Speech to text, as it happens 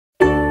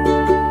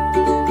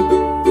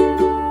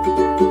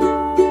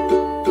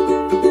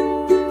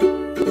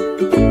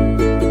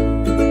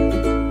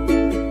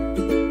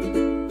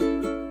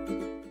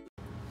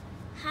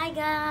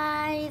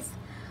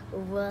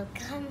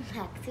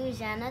back to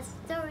Jana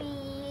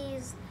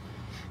Stories.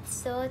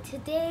 So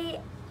today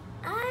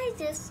I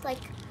just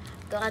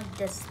got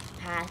this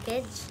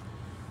package.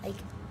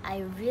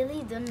 I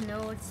really don't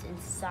know what's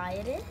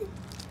inside it,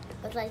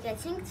 but I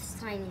think it's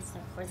tiny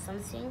stuff or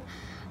something.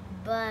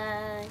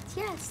 But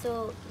yeah,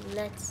 so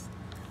let's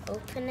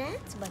open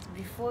it. But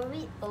before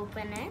we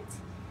open it,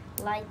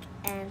 like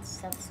and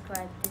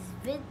subscribe this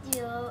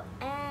video.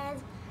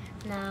 And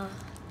now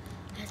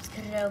let's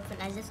get it open.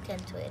 I just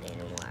can't wait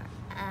anymore.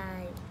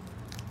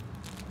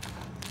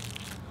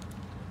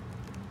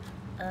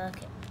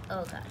 Okay.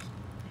 Oh gosh.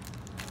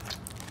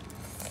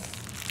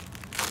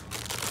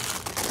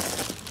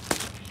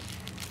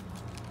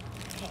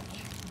 Okay.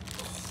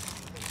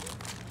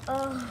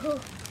 Oh.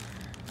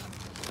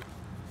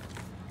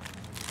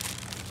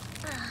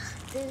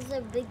 This is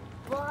a big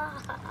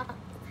box.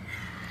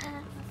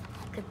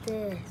 Look at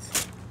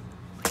this.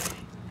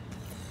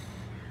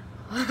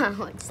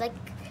 Wow, it's like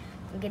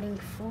I'm getting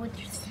food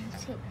or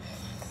something.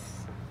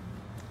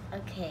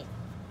 Okay.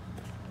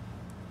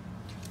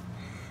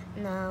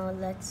 Now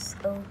let's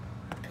open.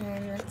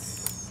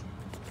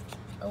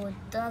 Oh, it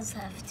does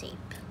have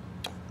tape.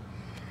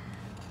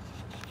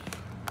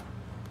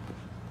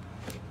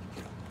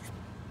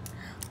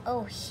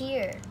 Oh,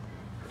 here.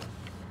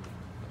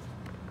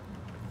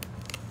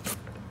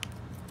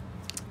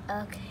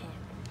 Okay.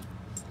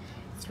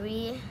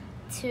 3,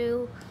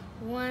 2,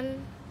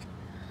 1.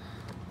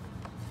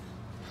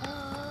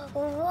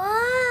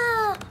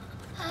 Wow!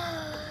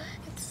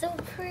 It's so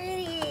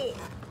pretty.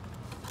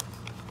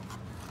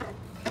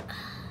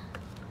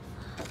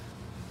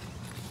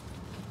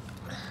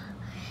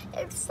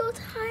 It's so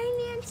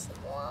tiny and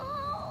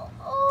small.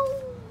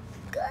 Oh,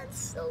 God,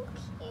 so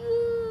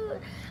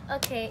cute.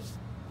 Okay.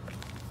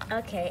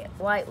 Okay.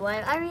 Why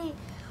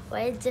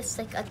just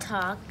a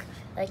talk?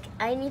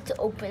 I need to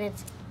open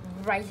it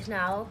right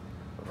now,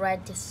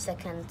 right this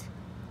second.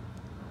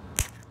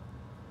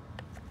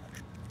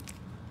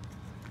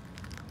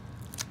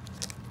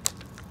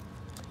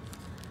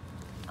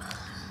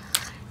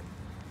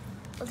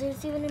 Oh,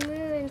 there's even a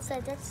mirror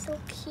inside. That's so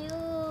cute.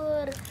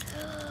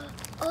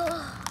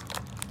 Oh,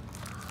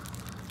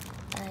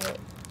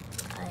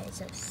 I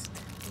just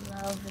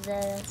love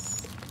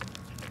this.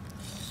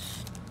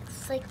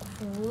 It's like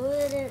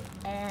wood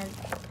and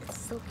it's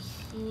so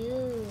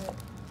cute.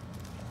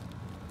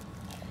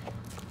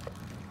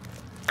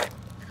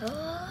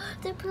 Oh,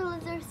 the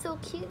pillows are so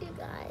cute, you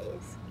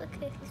guys.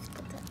 Okay, let's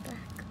put that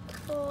back.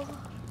 Oh,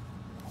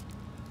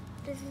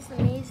 this is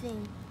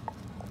amazing.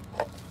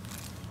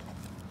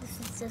 This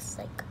is just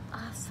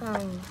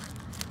awesome.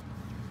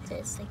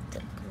 There's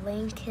the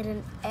blanket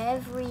and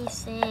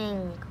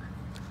everything.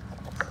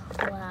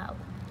 Wow.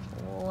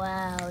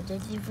 Wow.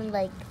 There's even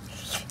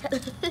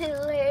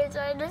little hairs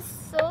on this.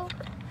 So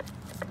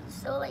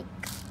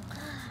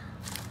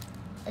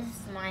this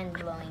is mind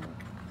blowing.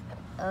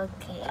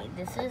 Okay,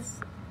 this is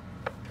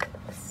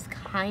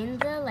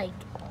kinda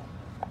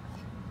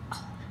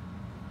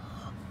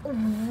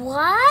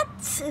what?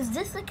 Is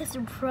this a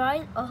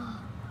surprise? Oh,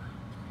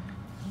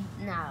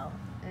 now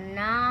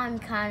I'm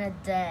kind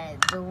of dead.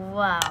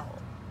 Wow,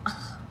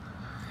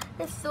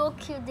 it's so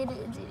cute.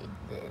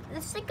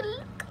 Let's take a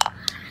look.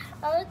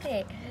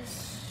 Okay,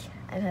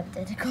 I'm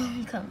hypothetical.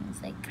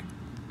 Comes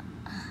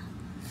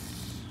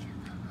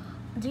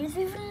there's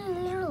even a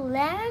little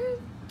lamb.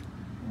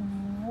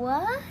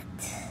 What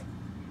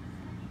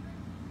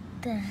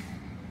the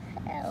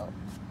hell?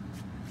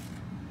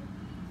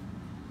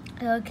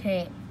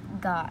 Okay,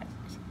 gosh.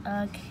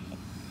 Okay,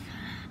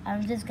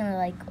 I'm just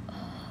gonna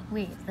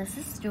wait. This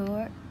is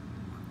door.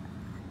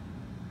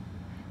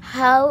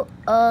 How?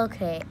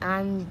 Okay,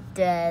 I'm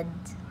dead.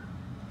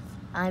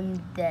 I'm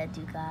dead,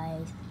 you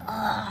guys.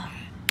 I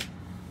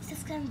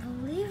just can't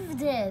believe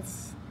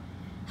this.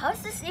 How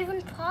is this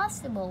even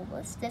possible?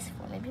 What's this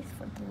for? Maybe it's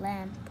for the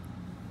lamp.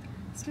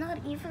 It's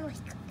not even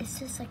it's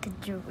just a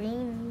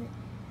dream.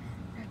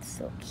 That's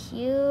so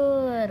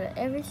cute.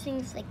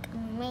 Everything's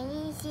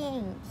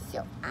amazing.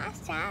 So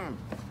awesome.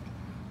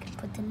 Can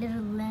put the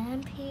little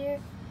lamp here.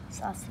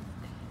 It's awesome.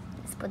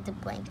 Let's put the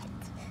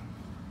blanket.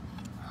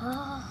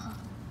 Oh.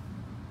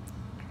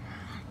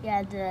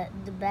 Yeah,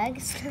 the bag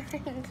is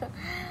kind of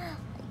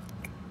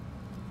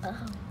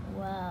oh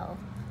wow.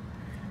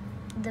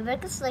 The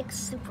bag is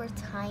super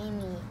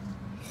tiny.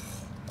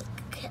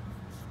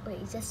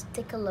 Wait, just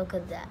take a look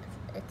at that.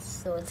 It's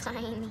so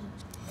tiny.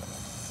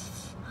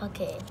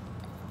 Okay.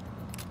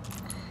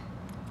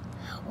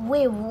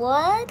 Wait,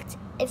 what?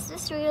 Is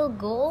this real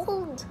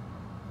gold?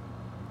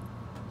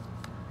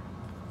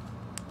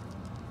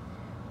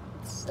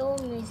 It's so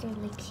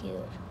amazingly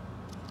cute.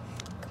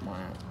 Come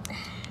on.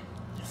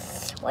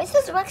 Why is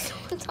this rock so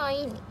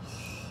tiny?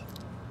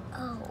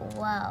 Oh,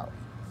 wow.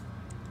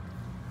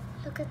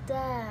 Look at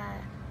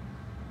that.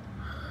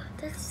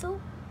 That's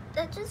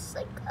just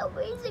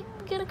amazing.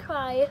 I'm gonna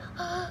cry.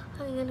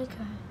 I'm gonna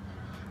cry.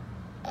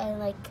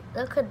 And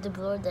look at the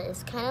board. That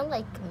is kind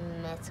of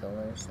metal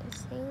or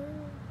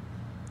something.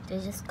 They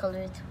just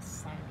colored it with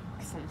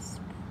some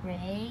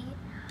spray.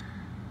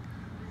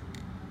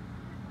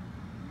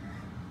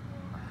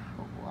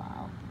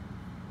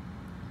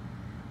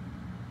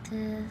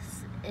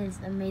 This is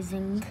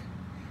amazing.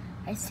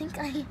 I think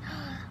like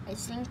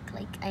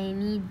I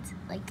need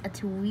like a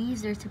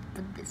tweezer to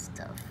put this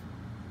stuff.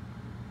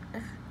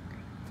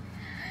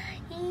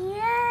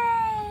 Yay!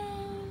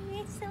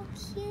 It's so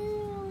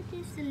cute.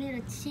 There's a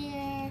little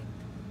chair,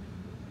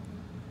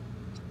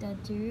 the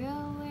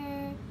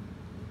drawer,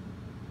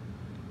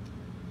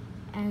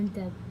 and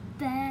the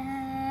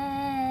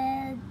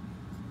bed.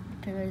 The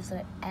pillows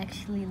are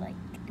actually like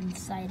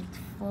inside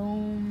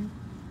foam,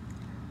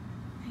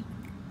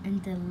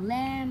 and the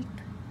lamp.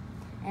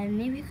 And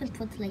maybe you can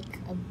put like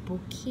a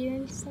book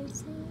here or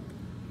something.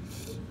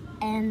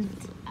 And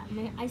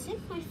I think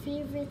my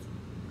favorite,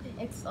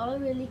 it's all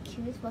really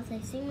cute, but I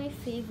think my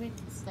favorite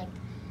is like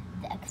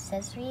the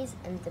accessories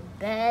and the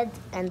bed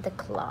and the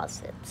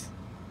closet.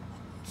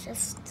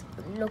 Just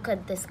look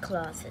at this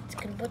closet. You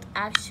can put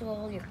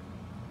actual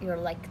your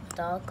like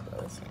dog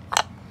clothes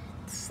in.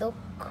 It's so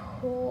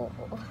cool.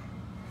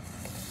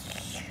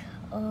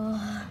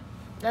 Oh,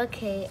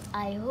 okay,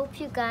 I hope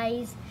you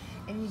guys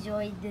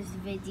enjoyed this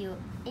video.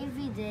 If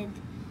you did,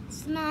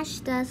 smash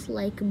that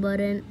like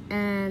button,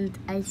 and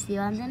I see you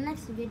on the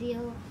next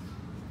video.